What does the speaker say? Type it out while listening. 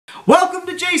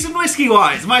welcome to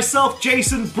JasonWhiskyWise. Myself,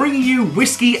 Jason, bringing you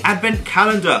Whisky Advent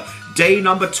Calendar, day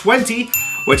number 20,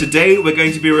 where today we're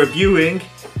going to be reviewing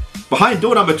behind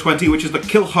door number 20, which is the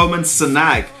Kilchoman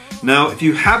Sanaig. Now, if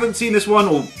you haven't seen this one,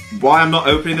 or why I'm not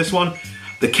opening this one,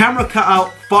 the camera cut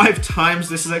out 5 times.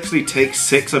 This is actually take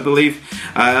 6, I believe.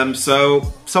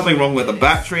 So, something wrong with the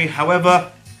battery.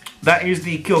 However, that is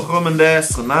the Kilchoman there,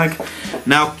 Sanaig.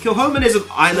 Now, Kilchoman is an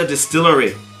Islay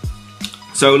distillery.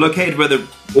 So, located where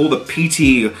all the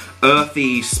peaty,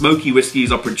 earthy, smoky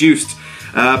whiskies are produced.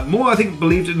 More, I think,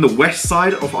 believed in the west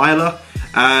side of Islay.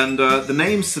 And the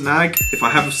name Sanaig, if I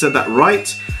have said that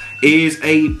right, is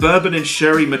a bourbon and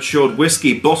sherry matured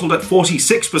whiskey bottled at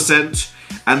 46%.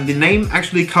 And the name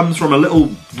actually comes from a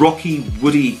little rocky,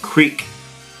 woody creek.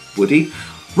 Woody?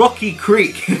 Rocky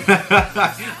Creek.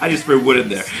 I just threw wood in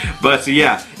there. But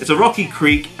yeah, it's a rocky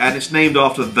creek and it's named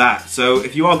after that. So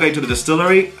if you are going to the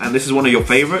distillery and this is one of your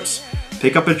favorites,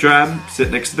 pick up a dram,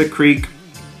 sit next to the creek,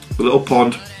 a little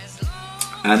pond,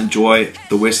 and enjoy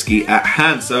the whiskey at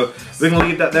hand. So we're going to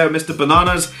leave that there with Mr.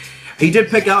 Bananas. He did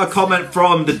pick out a comment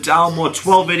from the Dalmore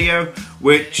 12 video,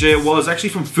 which was actually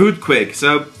from Foodquig.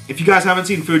 So if you guys haven't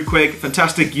seen Foodquig,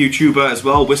 fantastic YouTuber as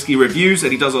well, whiskey reviews,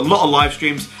 and he does a lot of live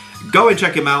streams. Go and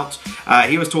check him out.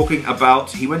 He was talking about,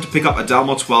 he went to pick up a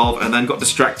Dalmore 12 and then got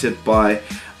distracted by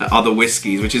other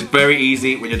whiskies, which is very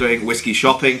easy when you're doing whiskey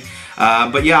shopping.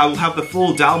 But yeah, I will have the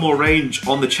full Dalmore range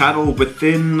on the channel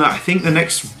within, I think, the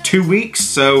next 2 weeks.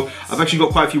 So I've actually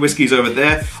got quite a few whiskies over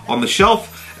there on the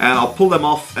shelf, and I'll pull them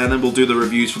off and then we'll do the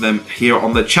reviews for them here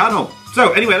on the channel.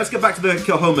 So anyway, let's get back to the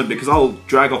Kilchoman because I'll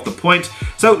drag off the point.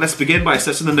 So let's begin by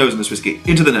assessing the nose in this whiskey.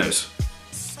 Into the nose.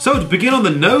 So to begin on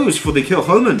the nose for the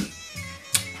Kilchoman,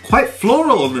 quite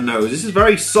floral on the nose. This is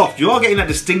very soft. You are getting that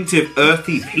distinctive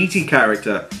earthy, peaty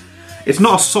character. It's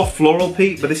not a soft floral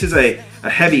peat, but this is a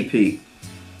heavy peat.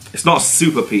 It's not a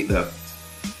super peat though.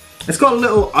 It's got a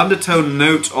little undertone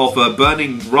note of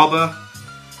burning rubber.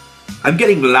 I'm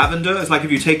getting lavender. It's like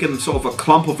if you've taken sort of a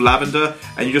clump of lavender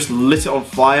and you just lit it on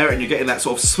fire and you're getting that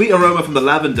sort of sweet aroma from the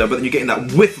lavender, but then you're getting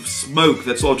that whiff of smoke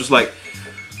that's sort of just like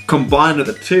combined with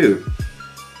the two.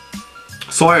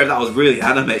 Sorry if that was really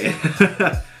animated.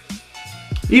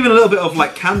 Even a little bit of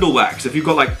like candle wax. If you've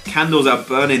got like candles that are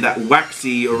burning, that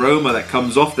waxy aroma that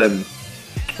comes off them,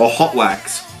 or hot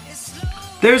wax.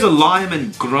 There's a lime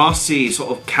and grassy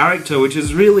sort of character which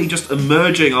is really just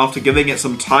emerging after giving it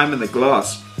some time in the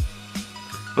glass.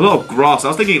 A lot of grass. I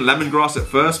was thinking lemongrass at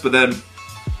first, but then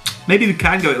maybe we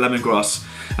can go with lemongrass.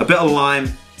 A bit of lime.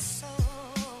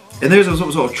 And there's a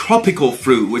sort of tropical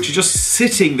fruit which is just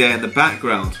sitting there in the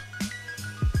background.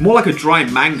 More like a dry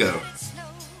mango.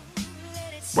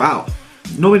 Wow.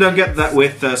 Normally don't get that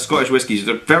with Scottish whiskies.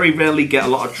 You very rarely get a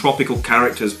lot of tropical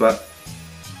characters, but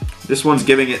this one's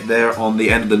giving it there on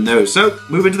the end of the nose. So,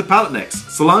 move into the palate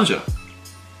next. Solange.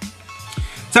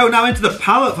 So now into the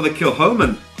palate for the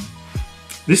Kilchoman.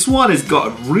 This one has got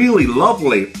a really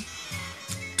lovely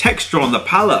texture on the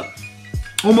palate.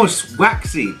 Almost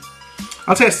waxy.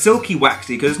 I'd say a silky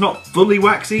waxy, because it's not fully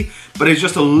waxy, but it's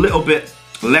just a little bit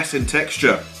less in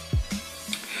texture.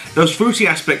 Those fruity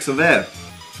aspects are there.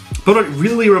 But what it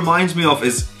really reminds me of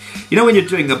is, you know when you're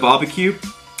doing the barbecue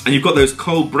and you've got those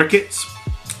cold briquettes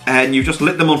and you've just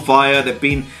lit them on fire, they've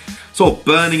been sort of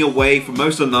burning away for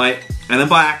most of the night, and then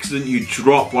by accident you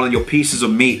drop one of your pieces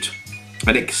of meat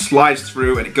and it slides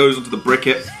through and it goes onto the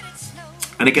briquette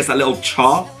and it gets that little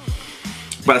char,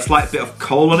 but a slight bit of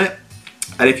coal on it.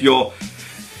 And if you're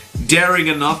daring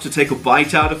enough to take a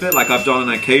bite out of it, like I've done on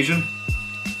occasion,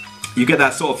 you get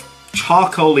that sort of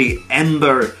charcoaly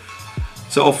ember,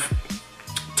 sort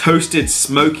of toasted,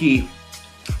 smoky,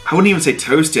 I wouldn't even say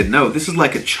toasted, no, this is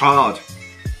like a charred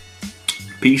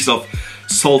piece of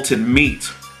salted meat.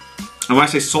 And when I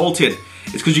say salted,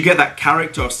 it's because you get that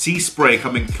character of sea spray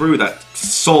coming through, that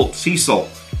salt, sea salt.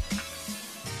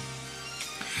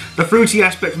 The fruity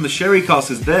aspect from the sherry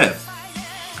cask is there,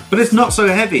 but it's not so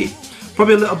heavy.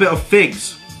 Probably a little bit of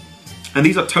figs, and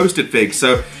these are toasted figs,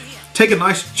 so take a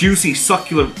nice juicy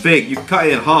succulent fig, you cut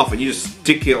it in half and you just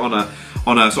stick it on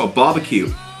a sort of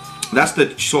barbecue. That's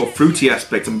the sort of fruity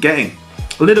aspect I'm getting.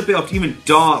 A little bit of even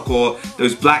dark or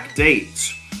those black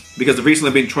dates, because I've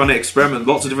recently been trying to experiment with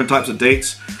lots of different types of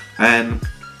dates, and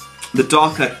the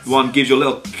darker one gives you a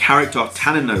little character of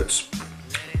tannin notes.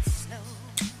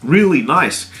 Really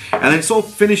nice. And then it sort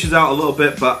of finishes out a little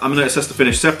bit, but I'm going to assess the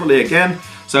finish separately again.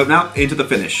 So now into the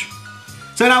finish.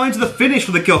 So now into the finish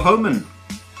for the Kilchoman.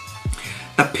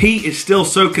 The peat is still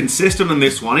so consistent on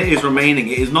this one. It is remaining.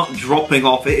 It is not dropping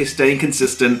off. It is staying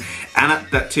consistent. And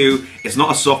at that too, it's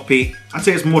not a soft peat. I'd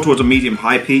say it's more towards a medium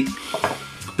high peat.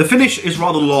 The finish is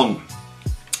rather long.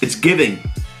 It's giving.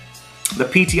 The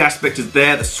peaty aspect is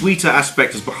there, the sweeter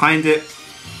aspect is behind it.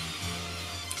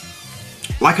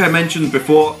 Like I mentioned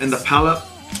before in the palate,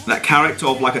 that character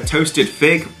of like a toasted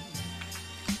fig,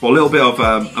 or a little bit of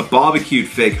a barbecued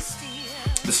fig.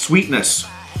 The sweetness.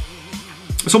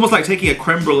 It's almost like taking a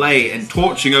creme brulee and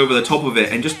torching over the top of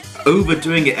it and just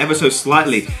overdoing it ever so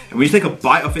slightly. And when you take a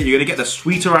bite of it, you're going to get the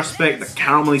sweeter aspect, the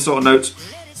caramelly sort of notes,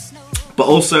 but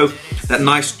also that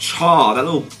nice char, that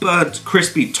little burnt,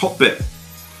 crispy top bit,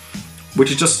 which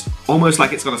is just almost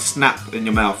like it's going to snap in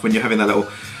your mouth when you're having that little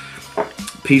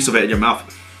piece of it in your mouth.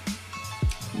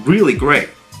 Really great.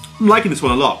 I'm liking this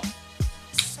one a lot.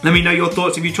 Let me know your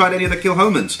thoughts if you tried any of the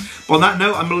Kilchomans. But on that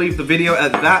note, I'm going to leave the video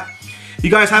at that. If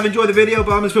you guys have enjoyed the video,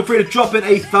 feel free to drop in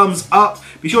a thumbs up.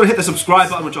 Be sure to hit the subscribe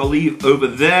button, which I'll leave over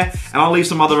there. And I'll leave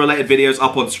some other related videos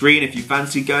up on screen if you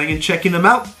fancy going and checking them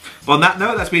out. But on that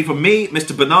note, that's been from me,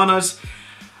 Mr. Bananas.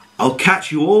 I'll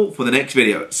catch you all for the next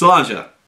video. Salanja.